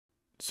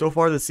So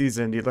far this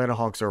season, the Atlanta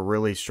Hawks are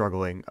really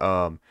struggling.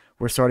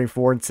 We're starting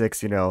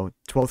 4-6,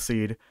 12th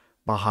seed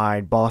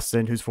behind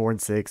Boston, who's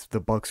 4-6, the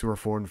Bucks, who are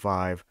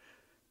 4-5.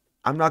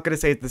 I'm not gonna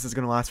say this is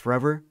gonna last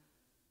forever,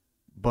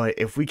 but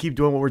if we keep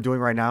doing what we're doing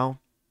right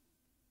now,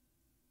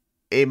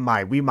 it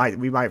might. We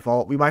might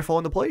fall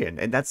in the play-in,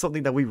 and that's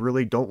something that we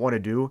really don't want to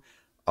do.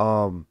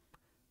 Um,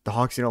 the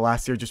Hawks,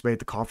 last year just made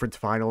the conference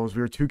finals.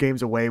 We were 2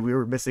 games away. We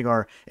were missing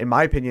in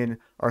my opinion,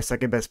 our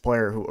second best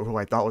player, who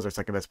I thought was our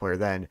second best player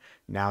then.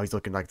 Now he's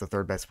looking like the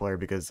third best player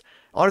because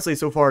honestly,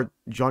 so far,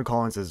 John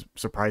Collins has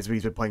surprised me.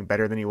 He's been playing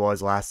better than he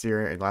was last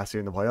year in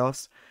the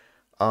playoffs.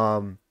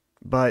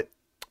 But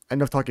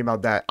enough talking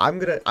about that.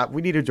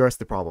 We need to address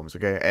the problems,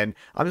 okay? And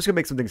I'm just gonna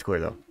make some things clear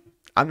though.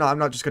 I'm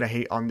not just gonna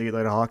hate on the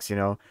Atlanta Hawks.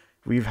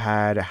 We've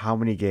had how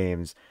many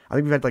games? I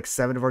think we've had like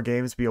 7 of our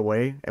games be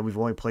away, and we've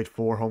only played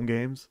 4 home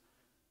games.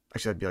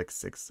 Actually, that'd be like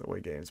 6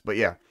 away games. But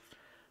yeah,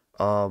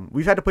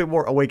 we've had to play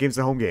more away games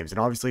than home games, and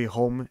obviously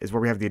home is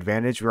where we have the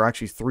advantage. We're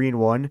actually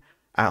 3-1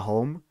 at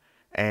home,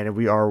 and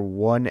we are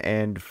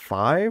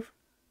 1-5.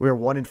 We are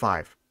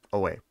 1-5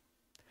 away.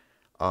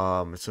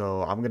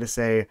 So I'm gonna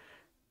say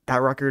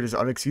that record is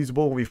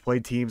unexcusable when we've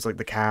played teams like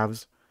the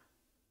Cavs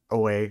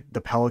away,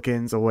 the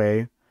Pelicans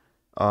away.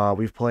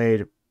 We've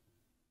played.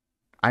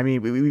 I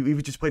mean,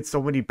 we've just played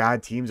so many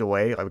bad teams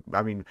away.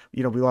 I mean,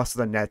 we lost to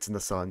the Nets and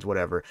the Suns,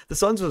 whatever. The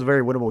Suns was a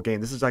very winnable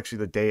game. This is actually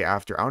the day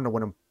after. I don't know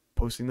when I'm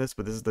posting this,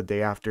 but this is the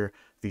day after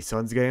the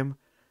Suns game.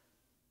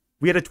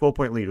 We had a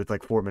 12-point lead with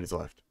like 4 minutes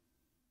left,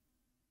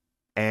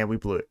 and we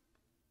blew it.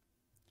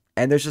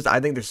 And I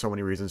think there's so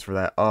many reasons for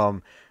that.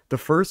 The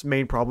first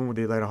main problem with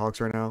the Atlanta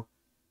Hawks right now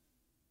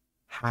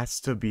has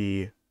to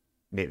be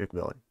Nate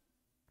McMillan.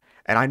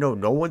 And I know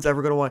no one's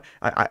ever gonna want.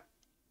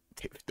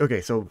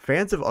 Okay, so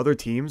fans of other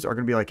teams are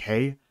gonna be like,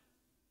 "Hey,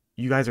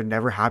 you guys are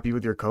never happy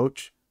with your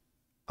coach.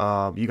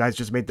 You guys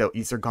just made the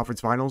Eastern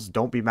Conference Finals.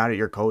 Don't be mad at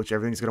your coach.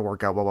 Everything's gonna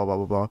work out." Blah blah blah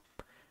blah blah.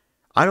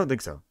 I don't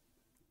think so.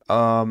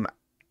 Um,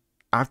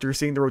 After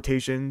seeing the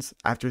rotations,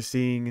 after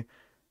seeing,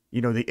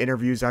 the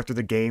interviews after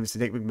the games to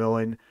Nate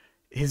McMillan,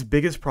 his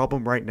biggest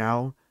problem right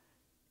now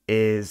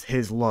is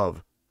his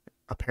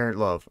apparent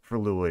love for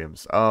Lou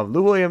Williams.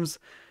 Lou Williams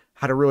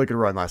had a really good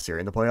run last year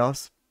in the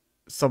playoffs.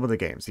 Some of the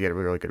games he had a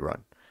really good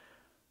run.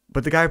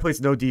 But the guy plays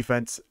no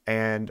defense,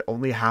 and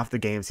only half the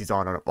games he's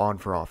on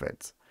for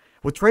offense.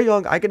 With Trae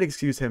Young, I can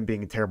excuse him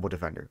being a terrible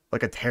defender,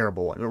 like a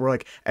terrible one. Where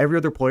like every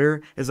other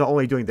player is not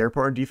only doing their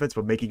part in defense,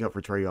 but making up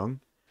for Trae Young.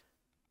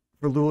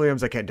 For Lou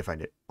Williams, I can't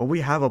defend it. When we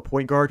have a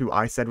point guard who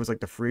I said was like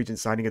the free agent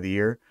signing of the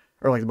year,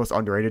 or like the most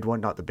underrated one,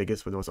 not the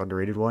biggest, but the most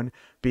underrated one,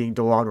 being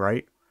DeLon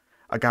Wright,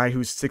 a guy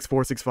who's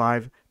 6'4",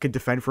 6'5", can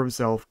defend for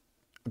himself,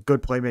 a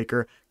good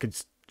playmaker, can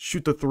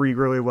shoot the three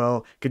really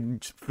well, can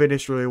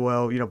finish really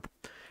well.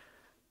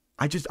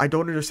 I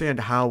don't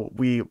understand how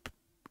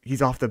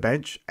he's off the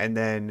bench and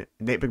then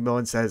Nate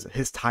McMillan says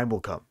his time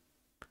will come.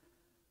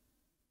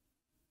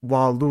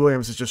 While Lou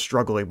Williams is just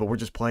struggling, but we're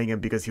just playing him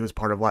because he was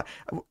part of what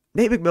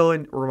Nate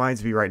McMillan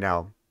reminds me right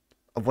now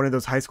of one of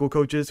those high school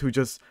coaches who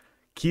just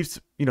keeps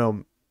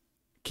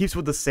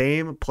with the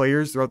same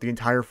players throughout the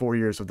entire 4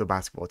 years of the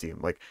basketball team.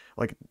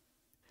 Like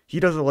he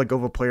doesn't let go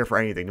of a player for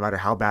anything, no matter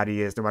how bad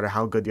he is, no matter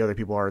how good the other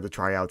people are at the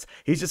tryouts.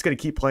 He's just gonna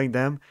keep playing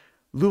them.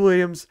 Lou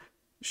Williams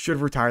should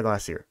have retired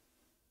last year.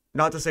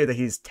 Not to say that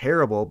he's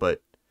terrible,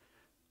 but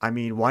I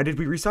mean, why did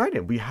we resign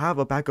him? We have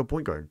a backup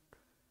point guard.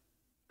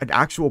 An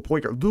actual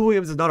point guard. Lou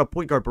Williams is not a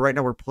point guard, but right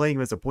now we're playing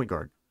him as a point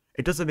guard.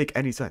 It doesn't make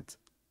any sense.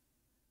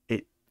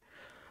 It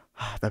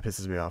That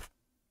pisses me off.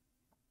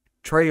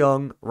 Trae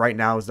Young right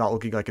now is not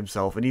looking like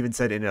himself, and even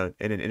said in an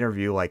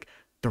interview like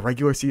the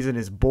regular season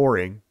is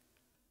boring.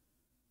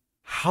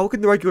 How can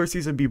the regular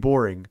season be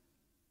boring?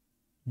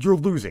 You're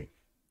losing.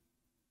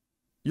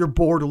 You're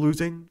bored of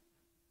losing.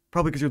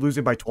 Probably because you're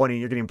losing by 20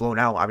 and you're getting blown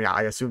out. I mean,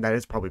 I assume that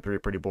is probably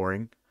pretty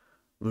boring.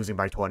 Losing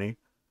by 20.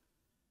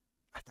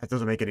 That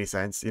doesn't make any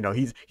sense.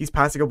 He's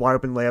passing up wide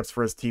open layups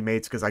for his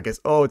teammates because I guess,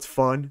 oh, it's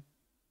fun.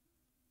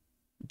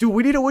 Dude,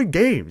 we need to win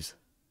games.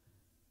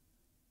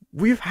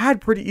 We've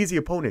had pretty easy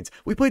opponents.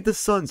 We played the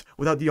Suns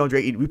without DeAndre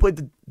Ayton. We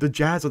played the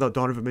Jazz without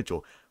Donovan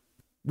Mitchell.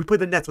 We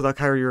played the Nets without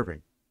Kyrie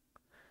Irving.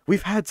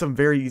 We've had some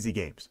very easy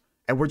games.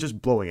 And we're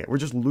just blowing it. We're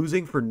just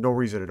losing for no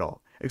reason at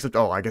all. Except,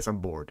 oh, I guess I'm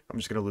bored. I'm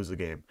just going to lose the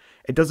game.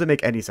 It doesn't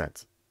make any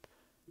sense.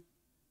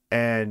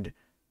 And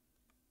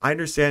I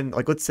understand,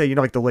 like, let's say,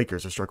 like the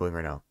Lakers are struggling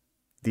right now.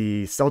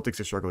 The Celtics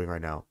are struggling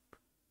right now.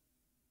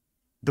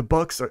 The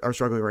Bucks are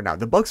struggling right now.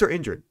 The Bucks are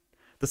injured.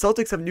 The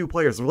Celtics have new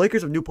players. The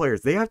Lakers have new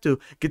players. They have to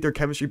get their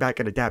chemistry back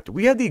and adapt.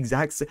 We have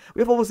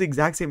almost the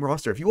exact same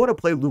roster. If you want to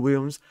play Lou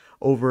Williams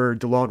over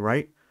DeLon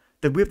Wright,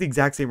 then we have the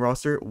exact same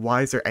roster.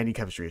 Why is there any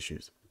chemistry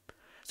issues?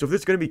 So if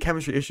there's going to be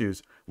chemistry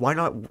issues, why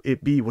not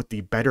it be with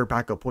the better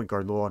backup point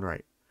guard, DeLon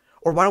Wright?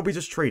 Or why don't we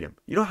just trade him?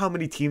 You know how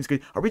many teams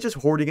are we just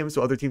hoarding him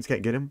so other teams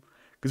can't get him?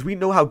 Because we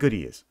know how good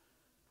he is.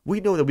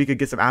 We know that we could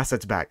get some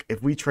assets back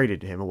if we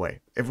traded him away,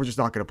 if we're just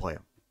not going to play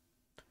him.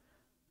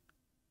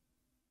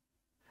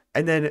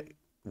 And then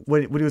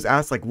when he was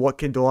asked, like, what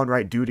can DeLon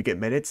Wright do to get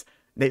minutes,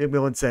 Nate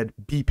McMillan said,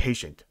 be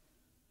patient.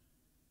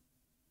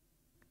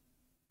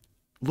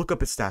 look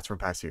up his stats from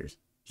past years.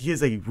 He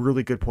is a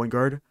really good point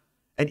guard.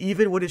 And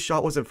even when his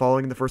shot wasn't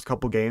falling in the first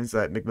couple games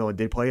that McMillan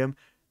did play him,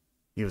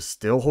 he was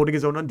still holding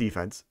his own on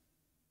defense.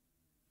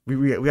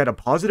 We had a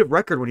positive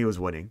record when he was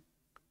winning,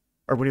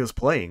 or when he was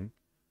playing.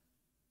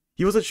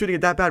 He wasn't shooting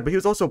it that bad, but he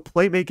was also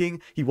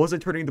playmaking. He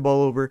wasn't turning the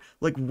ball over.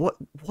 Like,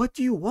 what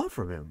do you want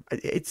from him?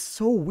 It's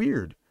so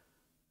weird.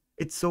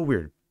 It's so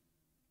weird.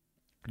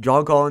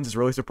 John Collins is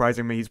really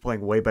surprising me. He's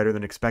playing way better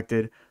than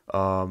expected.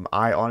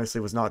 I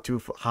honestly was not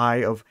too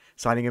high of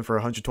signing him for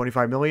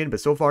 125 million, but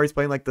so far he's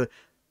playing like the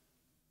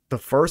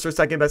first or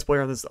second best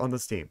player on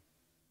this team.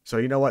 So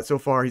you know what? So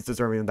far he's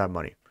deserving of that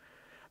money.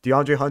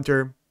 DeAndre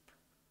Hunter,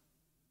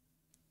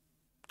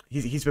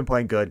 he's been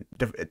playing good,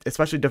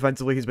 especially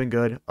defensively. He's been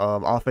good.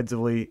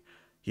 Offensively,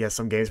 he has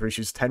some games where he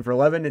shoots 10 for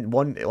 11, and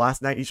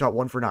last night he shot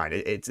 1 for 9.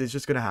 It's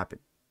just gonna happen.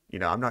 You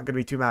know, I'm not gonna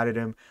be too mad at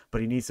him,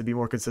 but he needs to be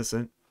more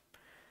consistent.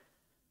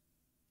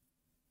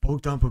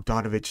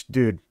 Bogdanovic,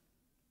 dude,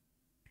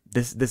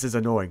 this is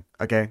annoying.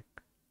 Okay,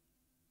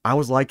 I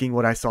was liking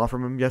what I saw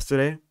from him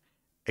yesterday,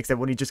 except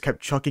when he just kept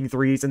chucking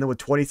threes, and then with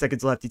 20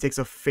 seconds left, he takes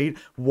a fade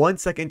 1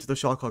 second into the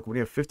shot clock. When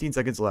you have 15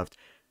 seconds left,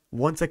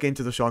 1 second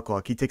into the shot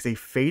clock, he takes a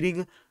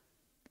fading,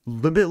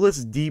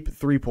 limitless deep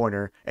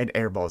 3-pointer and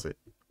airballs it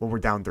when we're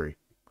down 3.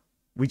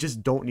 We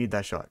just don't need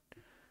that shot.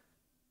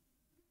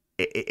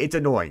 It's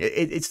annoying.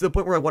 It's to the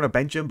point where I want to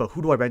bench him, but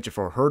who do I bench it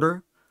for?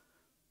 Herder,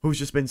 who's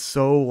just been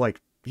so,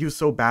 like, he was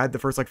so bad the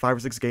first, like, 5 or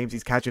 6 games.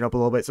 He's catching up a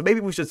little bit, so maybe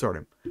we should start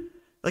him.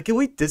 Like, can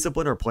we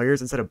discipline our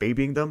players instead of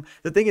babying them?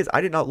 The thing is,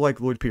 I did not like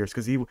Lloyd Pierce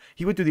because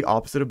he would do the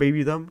opposite of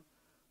baby them.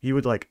 He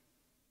would, like,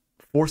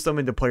 force them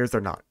into players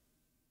they're not.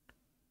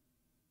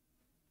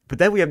 But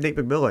then we have Nate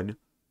McMillan,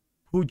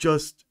 who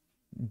just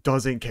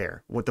doesn't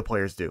care what the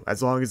players do,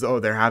 as long as, oh,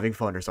 they're having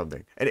fun or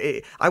something.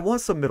 And I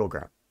want some middle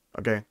ground,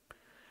 okay?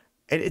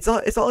 And it's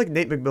not like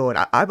Nate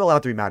McMillan, I'm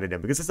allowed to be mad at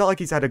him, because it's not like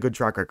he's had a good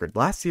track record.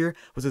 Last year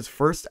was his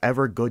first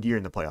ever good year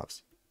in the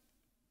playoffs.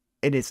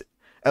 And it's,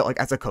 like,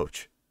 as a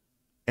coach,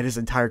 in his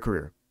entire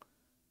career.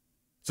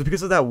 So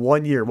because of that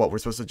 1 year, what, we're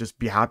supposed to just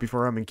be happy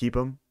for him and keep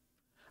him?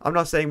 I'm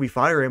not saying we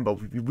fire him,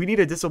 but we need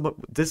to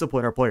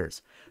discipline our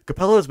players.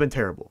 Capella has been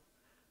terrible.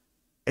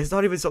 It's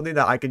not even something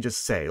that I can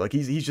just say. Like,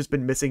 he's just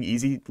been missing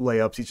easy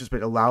layups. He's just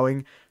been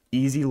allowing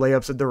easy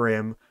layups at the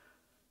rim.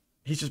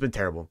 He's just been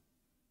terrible.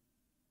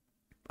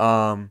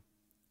 Cam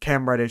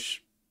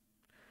Reddish.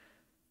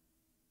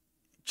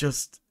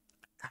 Just,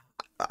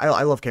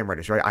 I love Cam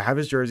Reddish, right? I have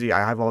his jersey. I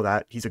have all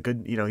that. He's a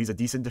good, he's a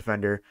decent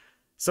defender.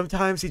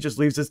 Sometimes he just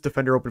leaves his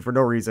defender open for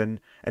no reason.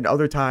 And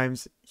other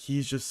times,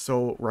 he's just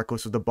so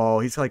reckless with the ball.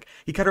 He's like,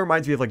 he kind of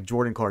reminds me of, like,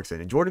 Jordan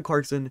Clarkson. And Jordan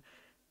Clarkson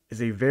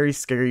is a very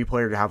scary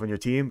player to have on your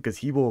team, because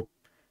he will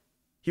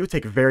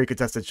take very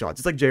contested shots.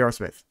 It's like J.R.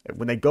 Smith.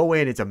 When they go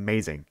in, it's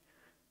amazing.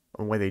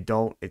 And when they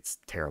don't, it's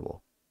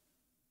terrible.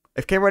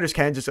 If Cam Reddish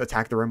can just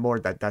attack the rim more,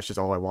 that's just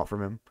all I want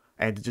from him.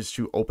 And to just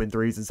shoot open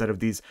threes instead of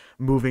these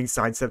moving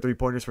sidestep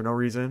 3-pointers for no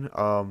reason.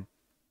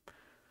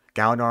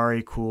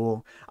 Gallinari,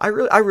 cool. I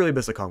really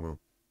miss Okongwu.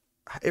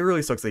 It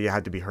really sucks that he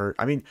had to be hurt.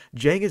 I mean,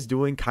 Jang is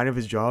doing kind of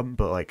his job,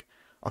 but, like,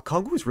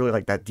 Okongwu is really,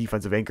 like, that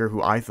defensive anchor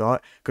who I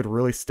thought could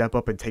really step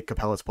up and take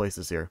Capella's place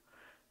this year.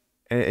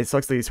 And it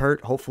sucks that he's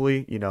hurt.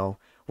 Hopefully,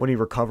 when he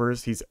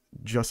recovers, he's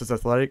just as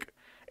athletic.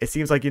 It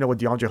seems like, with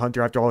DeAndre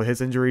Hunter, after all of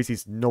his injuries,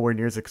 he's nowhere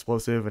near as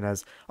explosive and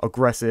as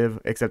aggressive,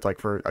 except, like,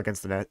 for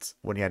against the Nets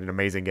when he had an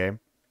amazing game.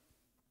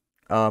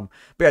 But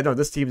yeah, no,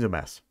 this team's a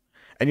mess.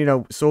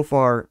 And, so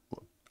far,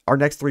 our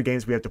next 3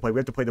 games we have to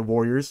play the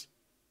Warriors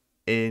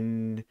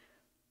in,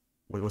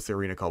 what's the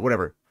arena called?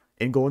 Whatever.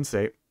 In Golden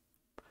State.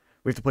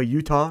 We have to play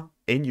Utah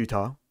in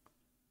Utah.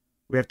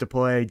 We have to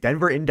play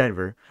Denver in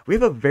Denver. We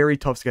have a very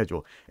tough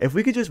schedule. If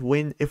we could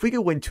win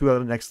 2 out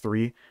of the next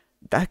 3,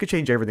 that could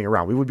change everything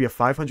around. We would be a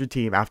 500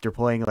 team after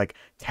playing like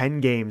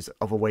 10 games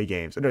of away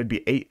games. No, it'd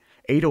be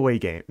 9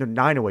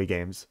 away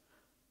games,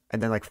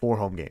 and then like 4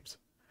 home games.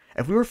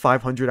 If we were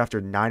 500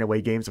 after 9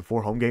 away games and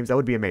 4 home games, that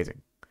would be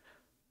amazing.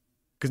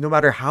 Because no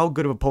matter how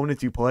good of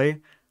opponents you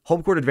play,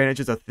 home court advantage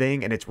is a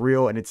thing, and it's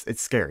real, and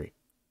it's scary.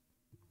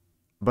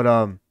 But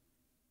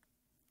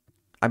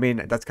I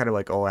mean, that's kind of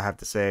like all I have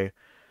to say.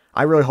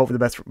 I really hope for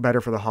the better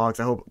for the Hawks.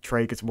 I hope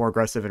Trey gets more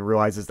aggressive and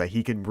realizes that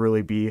he can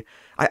really be.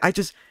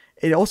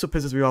 It also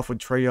pisses me off with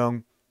Trae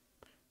Young,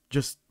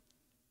 just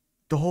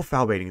the whole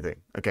foul baiting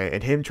thing, okay?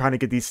 And him trying to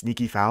get these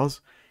sneaky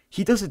fouls.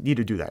 He doesn't need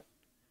to do that.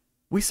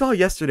 We saw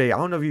yesterday, I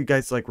don't know if you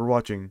guys like were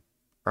watching,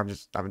 or I'm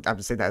just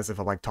saying that as if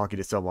I'm like talking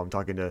to someone. I'm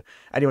talking to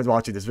anyone's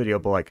watching this video,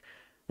 but like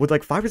with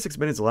like 5 or 6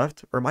 minutes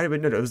left, or it might have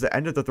been, no, it was the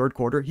end of the 3rd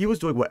quarter, he was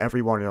doing whatever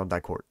he wanted on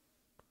that court.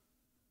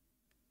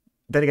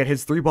 Then again,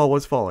 his 3 ball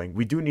was falling.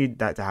 We do need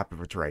that to happen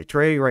for Trey.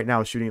 Trey right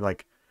now is shooting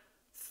like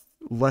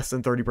less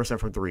than 30%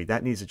 from 3.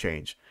 That needs to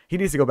change. He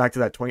needs to go back to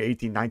that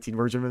 2018-19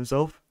 version of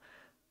himself.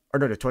 Or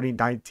no, the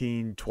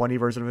 2019-20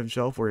 version of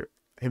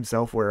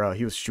himself where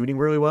he was shooting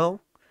really well.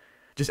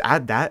 Just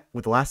add that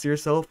with last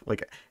year's self.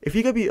 Like, if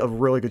he could be a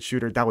really good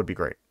shooter, that would be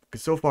great.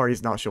 Because so far,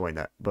 he's not showing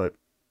that. But,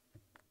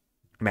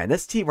 man,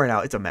 this team right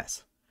now, it's a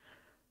mess.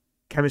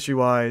 chemistry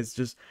wise,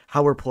 just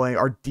how we're playing.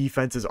 Our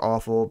defense is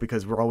awful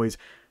because we're always.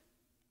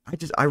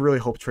 I really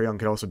hope Trae Young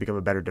can also become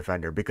a better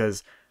defender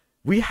because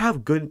we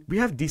have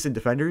decent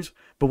defenders,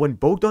 but when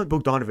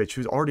Bogdanovic,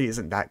 who's already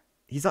isn't that,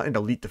 he's not an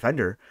elite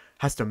defender,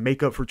 has to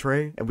make up for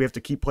Trae, and we have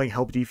to keep playing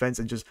help defense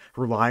and just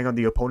relying on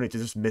the opponent to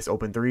just miss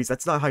open threes.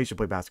 That's not how you should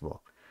play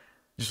basketball.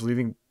 Just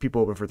leaving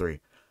people open for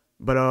three.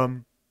 But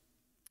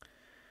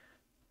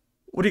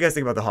what do you guys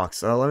think about the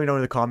Hawks? Let me know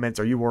in the comments.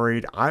 Are you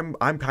worried? I'm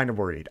kind of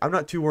worried. I'm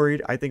not too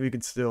worried. I think we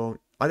can still.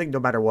 I think no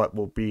matter what,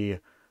 we'll be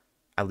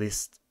at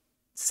least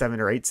 7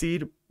 or 8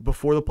 seed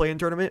before the play-in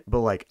tournament. But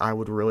like, I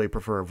would really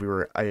prefer if we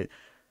were a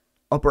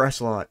upper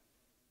echelon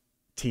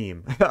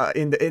team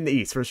in the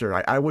East for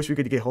sure. I wish we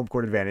could get home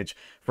court advantage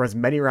for as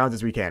many rounds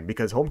as we can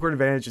because home court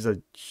advantage is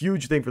a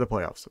huge thing for the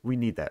playoffs. We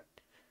need that.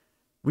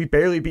 We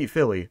barely beat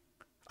Philly.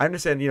 I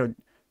understand,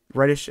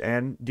 Reddish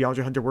and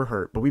DeAndre Hunter were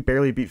hurt, but we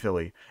barely beat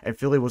Philly, and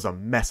Philly was a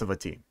mess of a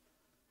team.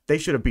 They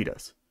should have beat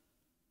us.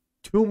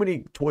 Too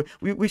many.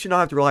 We should not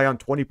have to rely on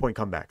 20-point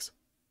comebacks.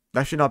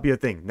 That should not be a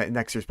thing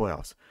next year's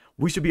playoffs.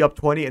 We should be up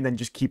 20 and then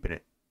just keeping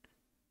it.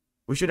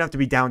 We shouldn't have to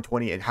be down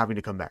 20 and having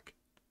to come back.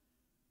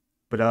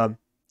 But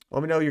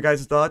let me know your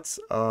guys' thoughts.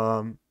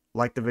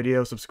 Like the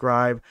video,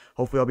 subscribe.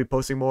 Hopefully I'll be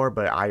posting more,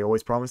 but I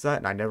always promise that,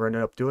 and I never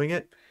ended up doing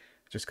it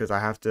just because I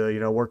have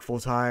to, work full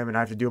time and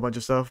I have to do a bunch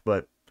of stuff.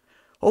 But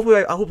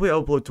hopefully I'll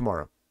upload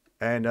tomorrow.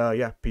 And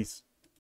yeah, peace.